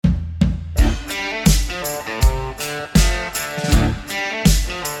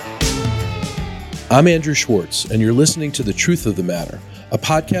I'm Andrew Schwartz, and you're listening to The Truth of the Matter, a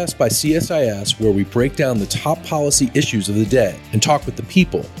podcast by CSIS where we break down the top policy issues of the day and talk with the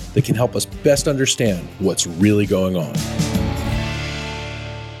people that can help us best understand what's really going on.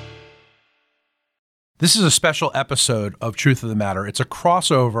 This is a special episode of Truth of the Matter. It's a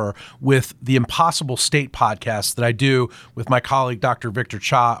crossover with the Impossible State podcast that I do with my colleague, Dr. Victor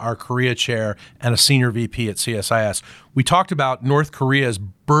Cha, our Korea chair and a senior VP at CSIS. We talked about North Korea's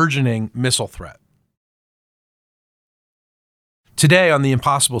burgeoning missile threat. Today on The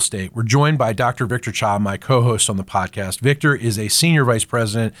Impossible State, we're joined by Dr. Victor Cha, my co-host on the podcast. Victor is a senior vice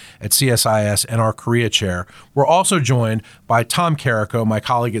president at CSIS and our Korea chair. We're also joined by Tom Karako, my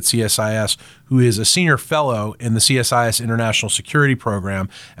colleague at CSIS, who is a senior fellow in the CSIS International Security Program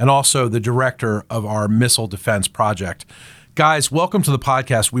and also the director of our Missile Defense Project. Guys, welcome to the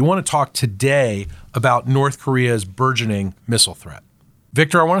podcast. We want to talk today about North Korea's burgeoning missile threat.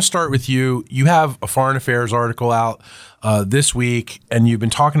 Victor, I want to start with you. You have a foreign affairs article out this week, and you've been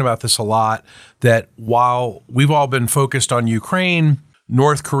talking about this a lot, that while we've all been focused on Ukraine,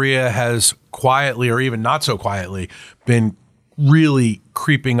 North Korea has quietly, or even not so quietly, been really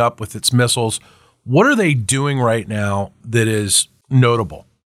creeping up with its missiles. What are they doing right now that is notable?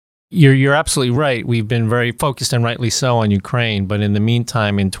 You're absolutely right. We've been very focused, and rightly so, on Ukraine. But in the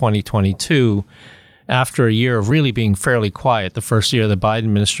meantime, in 2022, after a year of really being fairly quiet, the first year of the Biden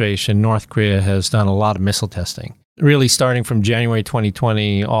administration, North Korea has done a lot of missile testing, really starting from January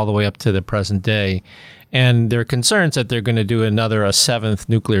 2020 all the way up to the present day. And there are concerns that they're going to do a seventh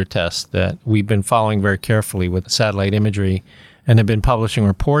nuclear test that we've been following very carefully with satellite imagery and have been publishing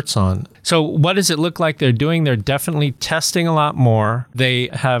reports on. So what does it look like they're doing? They're definitely testing a lot more. They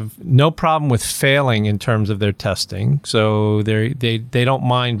have no problem with failing in terms of their testing. So they don't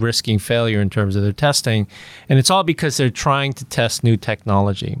mind risking failure in terms of their testing. And it's all because they're trying to test new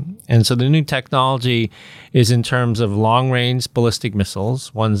technology. And so the new technology is in terms of long-range ballistic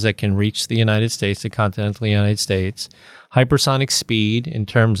missiles, ones that can reach the United States, the continental United States, hypersonic speed in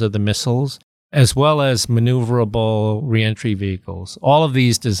terms of the missiles, as well as maneuverable reentry vehicles. All of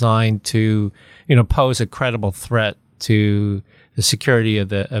these designed to, pose a credible threat to the security of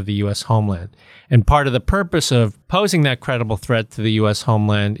the U.S. homeland. And part of the purpose of posing that credible threat to the U.S.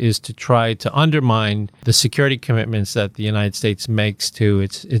 homeland is to try to undermine the security commitments that the United States makes to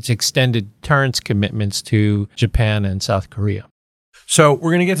its extended deterrence commitments to Japan and South Korea. So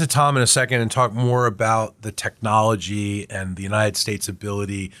we're going to get to Tom in a second and talk more about the technology and the United States'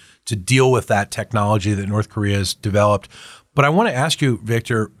 ability to deal with that technology that North Korea has developed. But I want to ask you,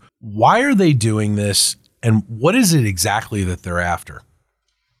 Victor, why are they doing this and what is it exactly that they're after?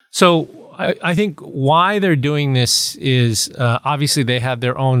 So I think why they're doing this is obviously they have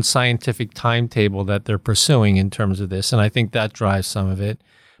their own scientific timetable that they're pursuing in terms of this, and I think that drives some of it.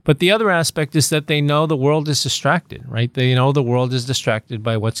 But the other aspect is that they know the world is distracted, right? They know the world is distracted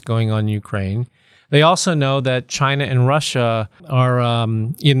by what's going on in Ukraine. They also know that China and Russia are,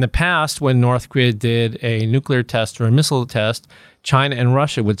 in the past, when North Korea did a nuclear test or a missile test, China and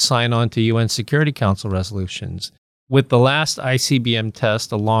Russia would sign on to UN Security Council resolutions. With the last ICBM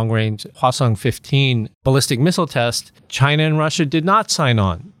test, a long-range Hwasong-15 ballistic missile test, China and Russia did not sign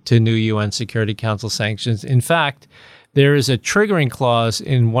on to new UN Security Council sanctions. In fact, there is a triggering clause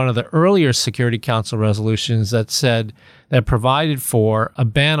in one of the earlier Security Council resolutions that provided for a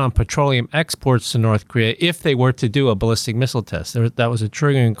ban on petroleum exports to North Korea if they were to do a ballistic missile test. That was a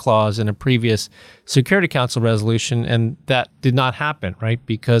triggering clause in a previous Security Council resolution, and that did not happen, right?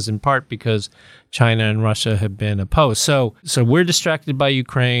 In part because China and Russia have been opposed. So we're distracted by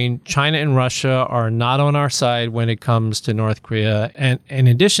Ukraine. China and Russia are not on our side when it comes to North Korea. And in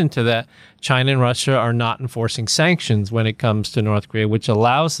addition to that, China and Russia are not enforcing sanctions when it comes to North Korea, which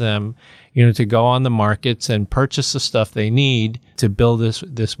allows them, to go on the markets and purchase the stuff they need to build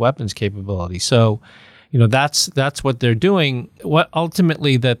this weapons capability. So, that's what they're doing. What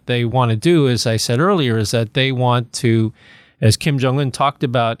ultimately that they want to do, as I said earlier, is that they want to, as Kim Jong-un talked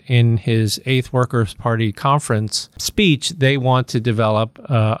about in his 8th Workers' Party conference speech, they want to develop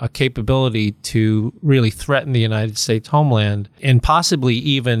a capability to really threaten the United States homeland and possibly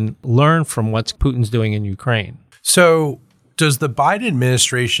even learn from what Putin's doing in Ukraine. So does the Biden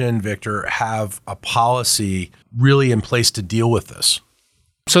administration, Victor, have a policy really in place to deal with this?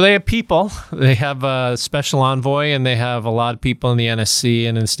 So they have people. They have a special envoy, and they have a lot of people in the NSC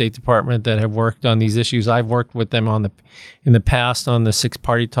and in the State Department that have worked on these issues. I've worked with them in the past on the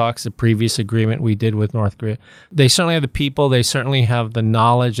six-party talks, the previous agreement we did with North Korea. They certainly have the people. They certainly have the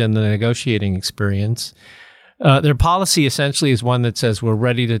knowledge and the negotiating experience. Their policy essentially is one that says we're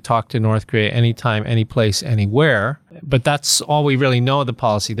ready to talk to North Korea anytime, any place, anywhere. But that's all we really know of the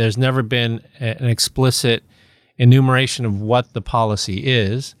policy. There's never been an explicit enumeration of what the policy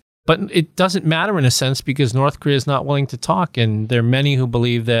is. But it doesn't matter in a sense because North Korea is not willing to talk. And there are many who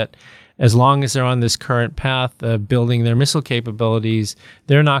believe that as long as they're on this current path of building their missile capabilities,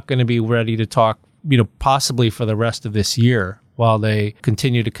 they're not going to be ready to talk, possibly for the rest of this year while they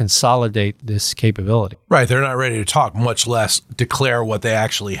continue to consolidate this capability. Right. They're not ready to talk, much less declare what they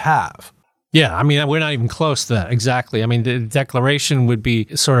actually have. Yeah, I mean, we're not even close to that. Exactly. I mean, the declaration would be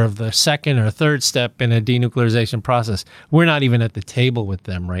sort of the second or third step in a denuclearization process. We're not even at the table with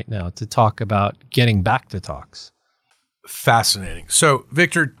them right now to talk about getting back to talks. Fascinating. So,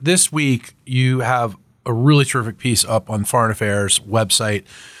 Victor, this week you have a really terrific piece up on Foreign Affairs website.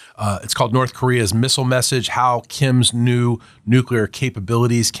 It's called North Korea's Missile Message, How Kim's New Nuclear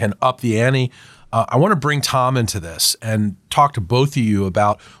Capabilities Can Up the Ante. I want to bring Tom into this and talk to both of you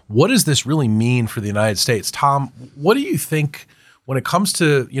about what does this really mean for the United States? Tom, what do you think when it comes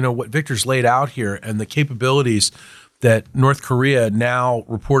to, what Victor's laid out here and the capabilities that North Korea now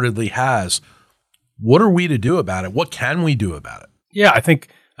reportedly has? What are we to do about it? What can we do about it? Yeah, I think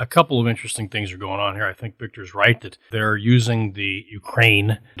a couple of interesting things are going on here. I think Victor's right that they're using the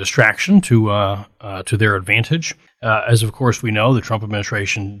Ukraine distraction to their advantage. As of course we know, the Trump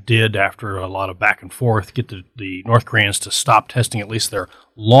administration did, after a lot of back and forth, get the North Koreans to stop testing at least their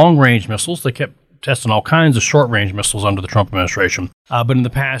long-range missiles. They kept testing all kinds of short-range missiles under the Trump administration. But in the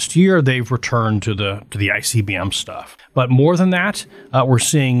past year, they've returned to the ICBM stuff. But more than that, we're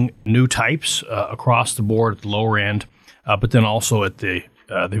seeing new types across the board at the lower end, but then also at the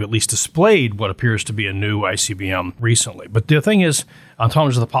they've at least displayed what appears to be a new ICBM recently. But the thing is, on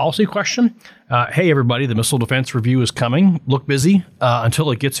terms of the policy question, hey, everybody, the Missile Defense Review is coming. Look busy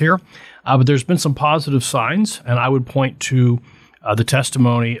until it gets here. But there's been some positive signs, and I would point to the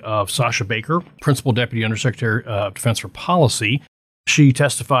testimony of Sasha Baker, Principal Deputy Undersecretary of Defense for Policy. She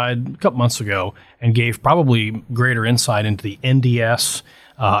testified a couple months ago and gave probably greater insight into the NDS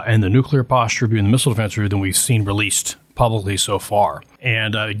and the Nuclear Posture Review and the Missile Defense Review than we've seen released publicly so far.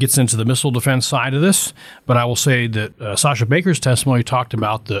 And it gets into the missile defense side of this, but I will say that Sasha Baker's testimony talked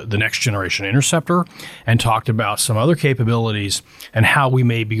about the next generation interceptor and talked about some other capabilities and how we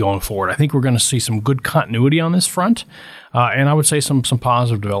may be going forward. I think we're going to see some good continuity on this front, and I would say some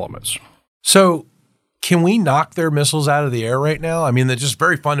positive developments. So can we knock their missiles out of the air right now? I mean, they're just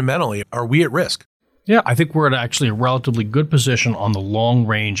very fundamentally, are we at risk? Yeah, I think we're at actually a relatively good position on the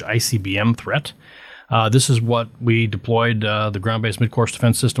long-range ICBM threat. This is what we deployed the ground-based mid-course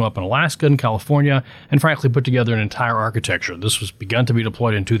defense system up in Alaska and California, and frankly put together an entire architecture. This was begun to be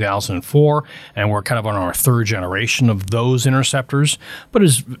deployed in 2004, and we're kind of on our third generation of those interceptors. But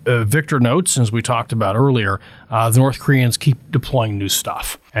as Victor notes, as we talked about earlier, the North Koreans keep deploying new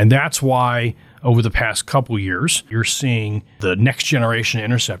stuff. And that's why over the past couple years, you're seeing the next generation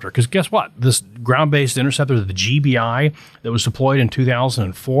interceptor. Because guess what? This ground-based interceptor, the GBI, that was deployed in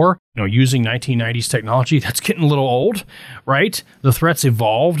 2004, using 1990s technology, that's getting a little old, right? The threat's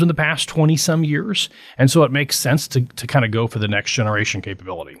evolved in the past 20-some years. And so it makes sense to kind of go for the next generation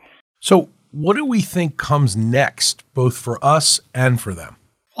capability. So what do we think comes next, both for us and for them?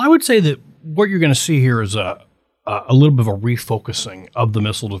 Well, I would say that what you're going to see here is a little bit of a refocusing of the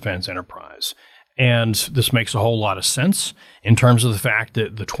missile defense enterprise. And this makes a whole lot of sense in terms of the fact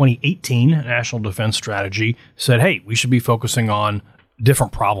that the 2018 National Defense Strategy said, hey, we should be focusing on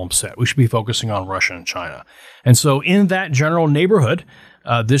different problem set. We should be focusing on Russia and China. And so in that general neighborhood,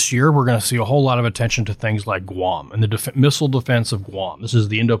 this year, we're going to see a whole lot of attention to things like Guam and the missile defense of Guam. This is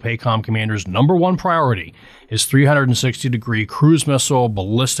the Indo-PACOM commander's number one priority is 360-degree cruise missile,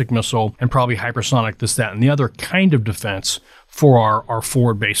 ballistic missile, and probably hypersonic, this, that, and the other kind of defense for our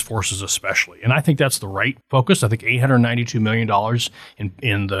forward-based forces especially. And I think that's the right focus. I think $892 million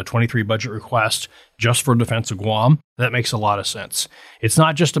in the 23 budget request just for defense of Guam, that makes a lot of sense. It's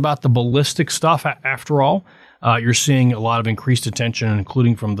not just about the ballistic stuff after all. You're seeing a lot of increased attention,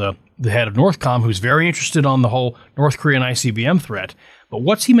 including from the head of Northcom, who's very interested on the whole North Korean ICBM threat. But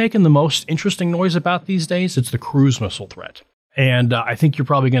what's he making the most interesting noise about these days? It's the cruise missile threat. And I think you're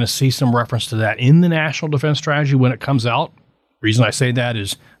probably going to see some reference to that in the National Defense Strategy when it comes out. Reason I say that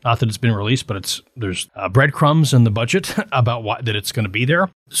is not that it's been released, but there's breadcrumbs in the budget about that it's going to be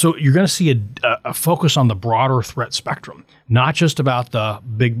there. So you're going to see a focus on the broader threat spectrum, not just about the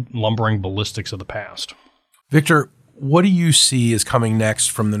big lumbering ballistics of the past. Victor, what do you see is coming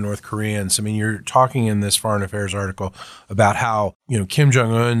next from the North Koreans? I mean, you're talking in this Foreign Affairs article about how, Kim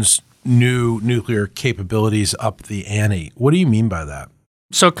Jong-un's new nuclear capabilities up the ante. What do you mean by that?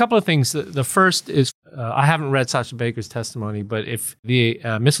 So a couple of things. The first is I haven't read Sasha Baker's testimony, but if the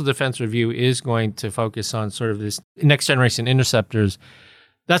Missile Defense Review is going to focus on sort of this next generation interceptors,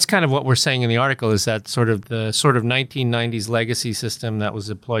 that's kind of what we're saying in the article, is that sort of the 1990s legacy system that was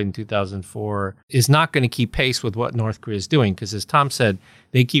deployed in 2004 is not going to keep pace with what North Korea is doing, because as Tom said,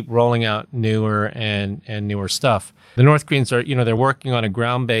 they keep rolling out newer and newer stuff. The North Koreans are, they're working on a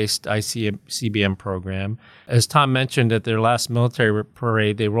ground-based ICBM program. As Tom mentioned, at their last military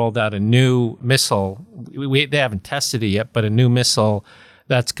parade, they rolled out a new missile. They haven't tested it yet, but a new missile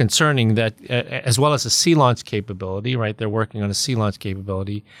that's concerning, that as well as a sea launch capability, right? They're working on a sea launch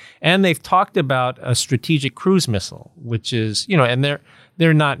capability. And they've talked about a strategic cruise missile, which is, and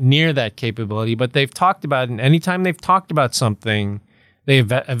they're not near that capability, but they've talked about it. And anytime they've talked about something, they've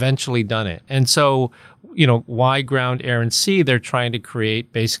eventually done it. And so, why ground, air, and sea? They're trying to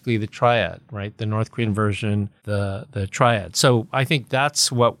create basically the triad, right? The North Korean version, the triad. So I think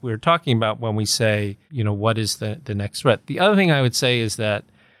that's what we're talking about when we say, what is the next threat? The other thing I would say is that,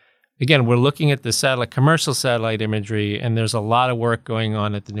 again, we're looking at the commercial satellite imagery, and there's a lot of work going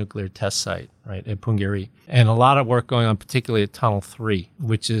on at the nuclear test site, right, at Punggye-ri, and a lot of work going on particularly at Tunnel 3,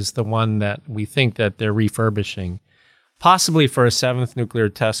 which is the one that we think that they're refurbishing, possibly for a seventh nuclear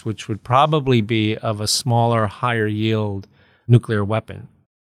test, which would probably be of a smaller, higher yield nuclear weapon.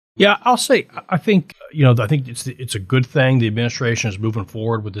 Yeah, I'll say, I think, I think it's a good thing the administration is moving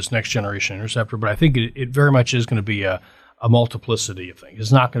forward with this next generation interceptor, but I think it very much is going to be a multiplicity of things.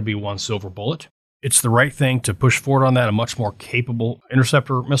 It's not going to be one silver bullet. It's the right thing to push forward on that, a much more capable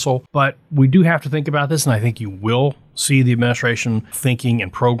interceptor missile. But we do have to think about this, and I think you will see the administration thinking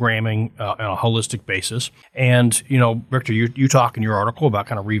and programming on a holistic basis. And, Victor, you talk in your article about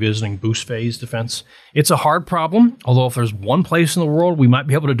kind of revisiting boost phase defense. It's a hard problem, although if there's one place in the world we might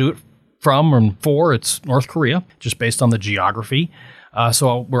be able to do it from and for, it's North Korea, just based on the geography.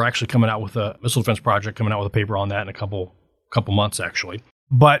 So we're actually coming out with a missile defense project, coming out with a paper on that in a couple months, actually.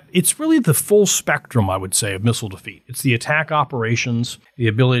 But it's really the full spectrum, I would say, of missile defeat. It's the attack operations, the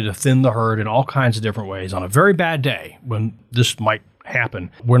ability to thin the herd in all kinds of different ways. On a very bad day, when this might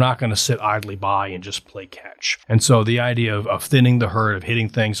happen, we're not going to sit idly by and just play catch. And so the idea of thinning the herd, of hitting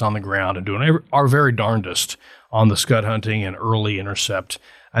things on the ground and doing our very darndest on the scud hunting and early intercept,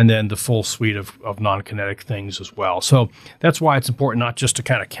 and then the full suite of non-kinetic things as well. So that's why it's important not just to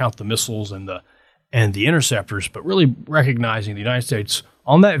kind of count the missiles and the interceptors, but really recognizing the United States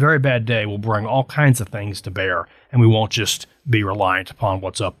on that very bad day will bring all kinds of things to bear, and we won't just be reliant upon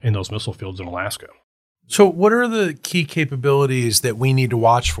what's up in those missile fields in Alaska. So what are the key capabilities that we need to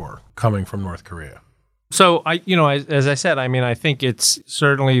watch for coming from North Korea? So, as I said, I think it's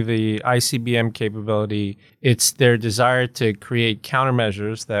certainly the ICBM capability. It's their desire to create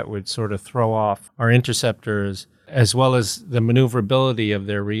countermeasures that would sort of throw off our interceptors, as well as the maneuverability of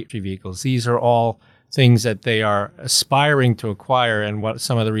their reentry vehicles. These are all things that they are aspiring to acquire, and what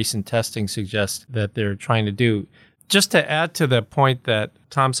some of the recent testing suggests that they're trying to do. Just to add to the point that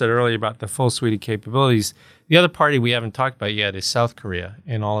Tom said earlier about the full suite of capabilities, the other party we haven't talked about yet is South Korea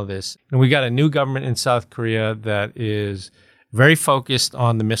in all of this. And we got a new government in South Korea that is very focused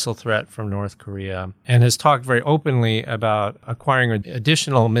on the missile threat from North Korea and has talked very openly about acquiring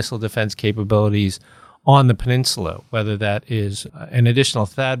additional missile defense capabilities on the peninsula, whether that is an additional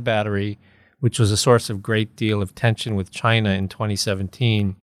THAAD battery, which was a source of great deal of tension with China in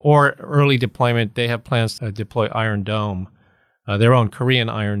 2017, or early deployment. They have plans to deploy Iron Dome, their own Korean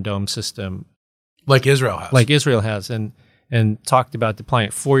Iron Dome system. Like Israel has. And talked about deploying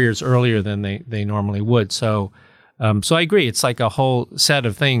it 4 years earlier than they normally would. So I agree, it's like a whole set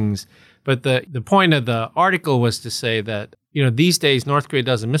of things. But the point of the article was to say that, these days North Korea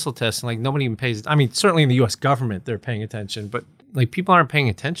does a missile test and nobody even pays. Certainly in the U.S. government, they're paying attention, but people aren't paying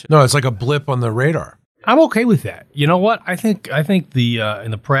attention. No, it's like a blip on the radar. I'm okay with that. You know what? I think the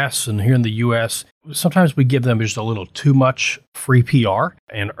in the press and here in the U.S., sometimes we give them just a little too much free PR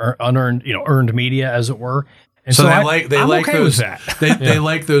and unearned, earned media, as it were. And so I'm like okay those, with that. They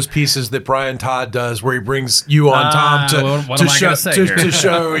like those pieces that Brian Todd does, where he brings you on, Tom, to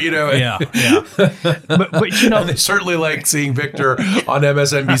show, Yeah. But they certainly like seeing Victor on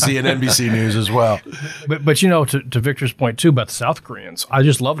MSNBC and NBC News as well. But to Victor's point too about the South Koreans, I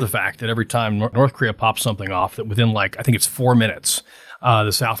just love the fact that every time North Korea pops something off, that within I think it's 4 minutes,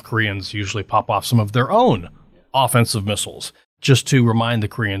 the South Koreans usually pop off some of their own offensive missiles, just to remind the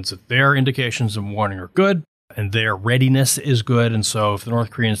Koreans that their indications and warning are good. And their readiness is good. And so if the North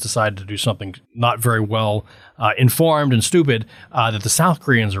Koreans decide to do something not very well informed and stupid, that the South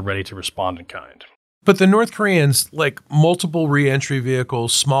Koreans are ready to respond in kind. But the North Koreans, like multiple reentry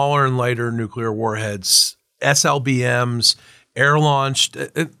vehicles, smaller and lighter nuclear warheads, SLBMs, air launched.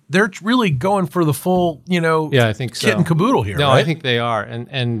 They're really going for the full, I think so. Kit and caboodle here. No, right? I think they are.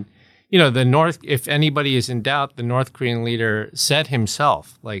 And the North, if anybody is in doubt, the North Korean leader said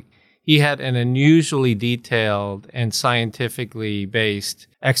himself, like, he had an unusually detailed and scientifically based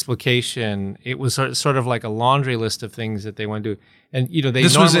explication. It was sort of like a laundry list of things that they want to do. And,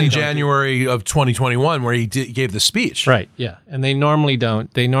 this was in January of 2021 where he gave the speech. Right, yeah. And they normally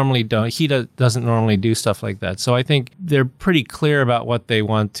don't. He doesn't normally do stuff like that. So I think they're pretty clear about what they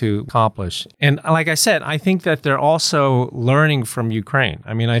want to accomplish. And like I said, I think that they're also learning from Ukraine.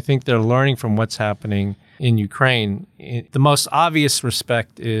 I mean, I think they're learning from what's happening in Ukraine. The most obvious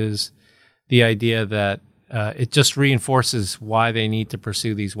respect is the idea that it just reinforces why they need to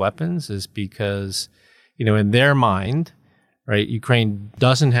pursue these weapons, is because, in their mind, right, Ukraine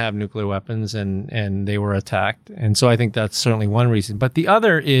doesn't have nuclear weapons and they were attacked. And so I think that's certainly one reason. But the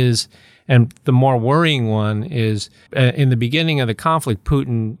other is, and the more worrying one is, in the beginning of the conflict,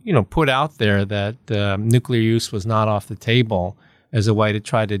 Putin, put out there that nuclear use was not off the table as a way to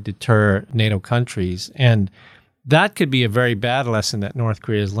try to deter NATO countries. And that could be a very bad lesson that North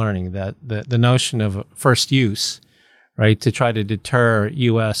Korea is learning, that the notion of first use, right, to try to deter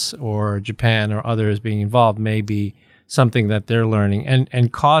U.S. or Japan or others being involved may be something that they're learning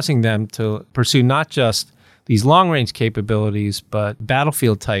and causing them to pursue not just these long-range capabilities, but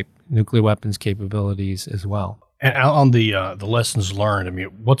battlefield-type nuclear weapons capabilities as well. And on the lessons learned, I mean,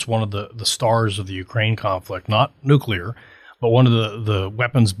 what's one of the stars of the Ukraine conflict? Not nuclear, but one of the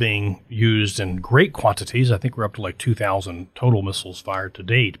weapons being used in great quantities. I think we're up to like 2,000 total missiles fired to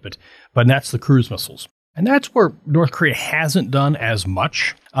date, but that's the cruise missiles. And that's where North Korea hasn't done as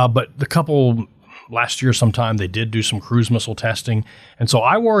much. But the couple last year sometime, they did do some cruise missile testing. And so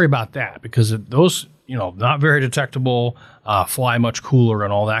I worry about that because those, not very detectable, fly much cooler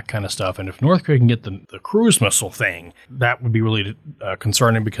and all that kind of stuff. And if North Korea can get the cruise missile thing, that would be really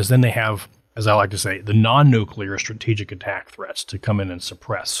concerning, because then they have, as I like to say, the non-nuclear strategic attack threats to come in and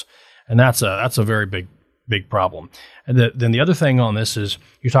suppress. And that's a very big problem. And then the other thing on this is,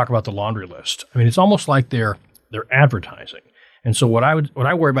 you talk about the laundry list. I mean, it's almost like they're advertising. And so what I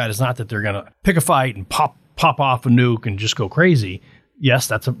worry about is not that they're going to pick a fight and pop off a nuke and just go crazy. Yes,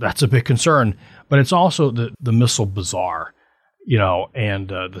 that's a big concern, but it's also the missile bazaar, and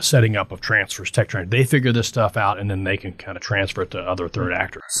the setting up of transfers, tech transfers. They figure this stuff out, and then they can kind of transfer it to other third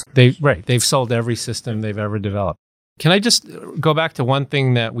actors. They've sold every system they've ever developed. Can I just go back to one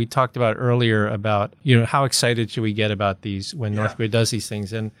thing that we talked about earlier about, how excited should we get about these when North Korea does these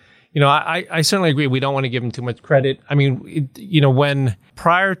things? And I certainly agree. We don't want to give them too much credit. I mean, when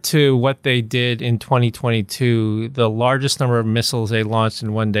prior to what they did in 2022, the largest number of missiles they launched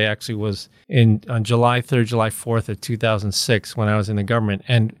in one day actually was on July 3rd, July 4th of 2006, when I was in the government.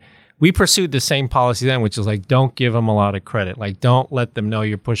 And we pursued the same policy then, which is like, don't give them a lot of credit. Like, don't let them know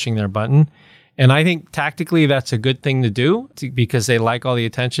you're pushing their button. And I think tactically that's a good thing to do because they like all the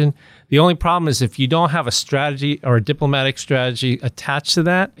attention. The only problem is if you don't have a strategy or a diplomatic strategy attached to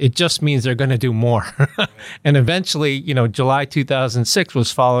that, it just means they're going to do more. And eventually, July 2006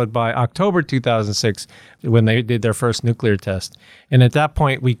 was followed by October 2006 when they did their first nuclear test. And at that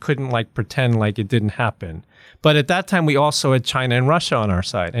point, we couldn't pretend like it didn't happen. But at that time, we also had China and Russia on our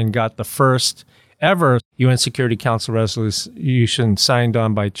side and got the first ever UN Security Council resolution signed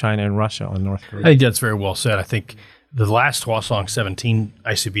on by China and Russia on North Korea. I think that's very well said. I think the last Hwasong 17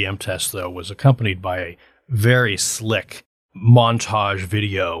 ICBM test, though, was accompanied by a very slick montage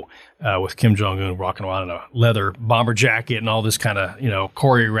video with Kim Jong-un walking around in a leather bomber jacket and all this kind of,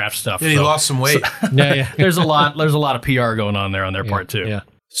 choreographed stuff. Yeah, he lost some weight. There's a lot of PR going on there on their part, too. Yeah.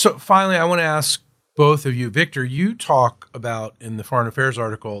 So finally, I want to ask both of you. Victor, you talk about in the Foreign Affairs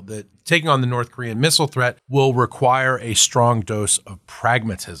article that taking on the North Korean missile threat will require a strong dose of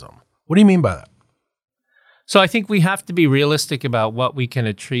pragmatism. What do you mean by that? So I think we have to be realistic about what we can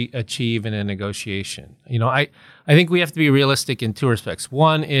achieve in a negotiation. I think we have to be realistic in two respects.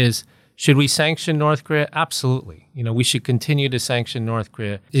 One is, should we sanction North Korea? Absolutely. We should continue to sanction North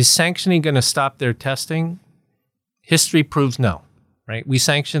Korea. Is sanctioning going to stop their testing? History proves no. Right? We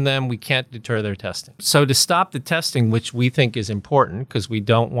sanction them, we can't deter their testing. So to stop the testing, which we think is important because we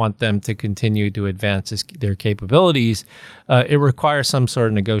don't want them to continue to advance their capabilities, it requires some sort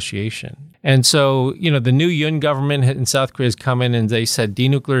of negotiation. And so, the new Yoon government in South Korea has come in and they said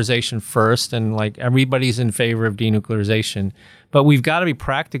denuclearization first, and everybody's in favor of denuclearization. But we've got to be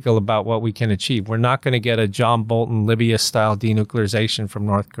practical about what we can achieve. We're not going to get a John Bolton Libya-style denuclearization from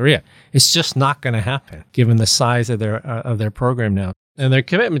North Korea. It's just not going to happen, given the size of their program now and their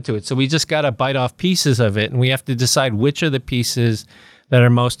commitment to it. So we just got to bite off pieces of it, and we have to decide which are the pieces that are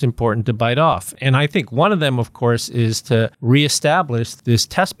most important to bite off. And I think one of them, of course, is to reestablish this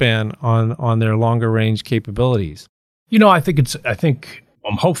test ban on their longer range capabilities. I think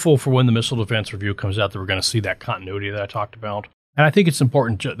I'm hopeful for when the Missile Defense Review comes out that we're going to see that continuity that I talked about. And I think it's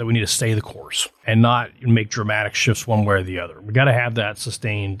important that we need to stay the course and not make dramatic shifts one way or the other. We got to have that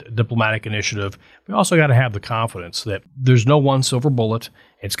sustained diplomatic initiative. We also got to have the confidence that there's no one silver bullet.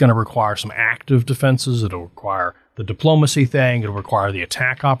 It's going to require some active defenses. It'll require the diplomacy thing. It'll require the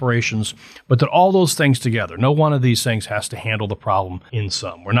attack operations. But that all those things together, no one of these things has to handle the problem in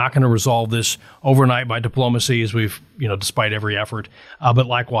sum. We're not going to resolve this overnight by diplomacy, as we've, despite every effort. But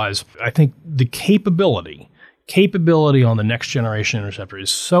likewise, I think the capability on the next generation interceptor is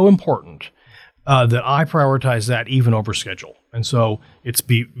so important that I prioritize that even over schedule. And so it's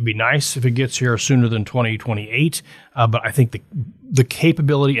be nice if it gets here sooner than 2028. But I think the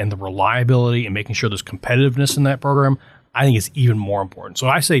capability and the reliability and making sure there's competitiveness in that program, I think is even more important. So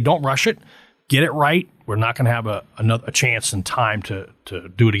I say don't rush it. Get it right. We're not going to have a chance and time to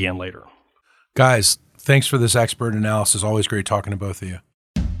do it again later. Guys, thanks for this expert analysis. Always great talking to both of you.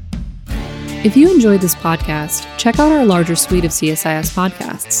 If you enjoyed this podcast, check out our larger suite of CSIS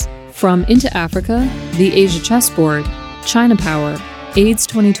podcasts. From Into Africa, The Asia Chessboard, China Power, AIDS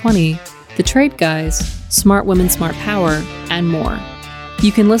 2020, The Trade Guys, Smart Women, Smart Power, and more.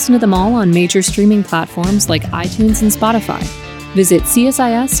 You can listen to them all on major streaming platforms like iTunes and Spotify. Visit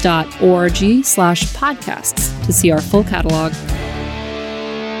csis.org/podcasts to see our full catalog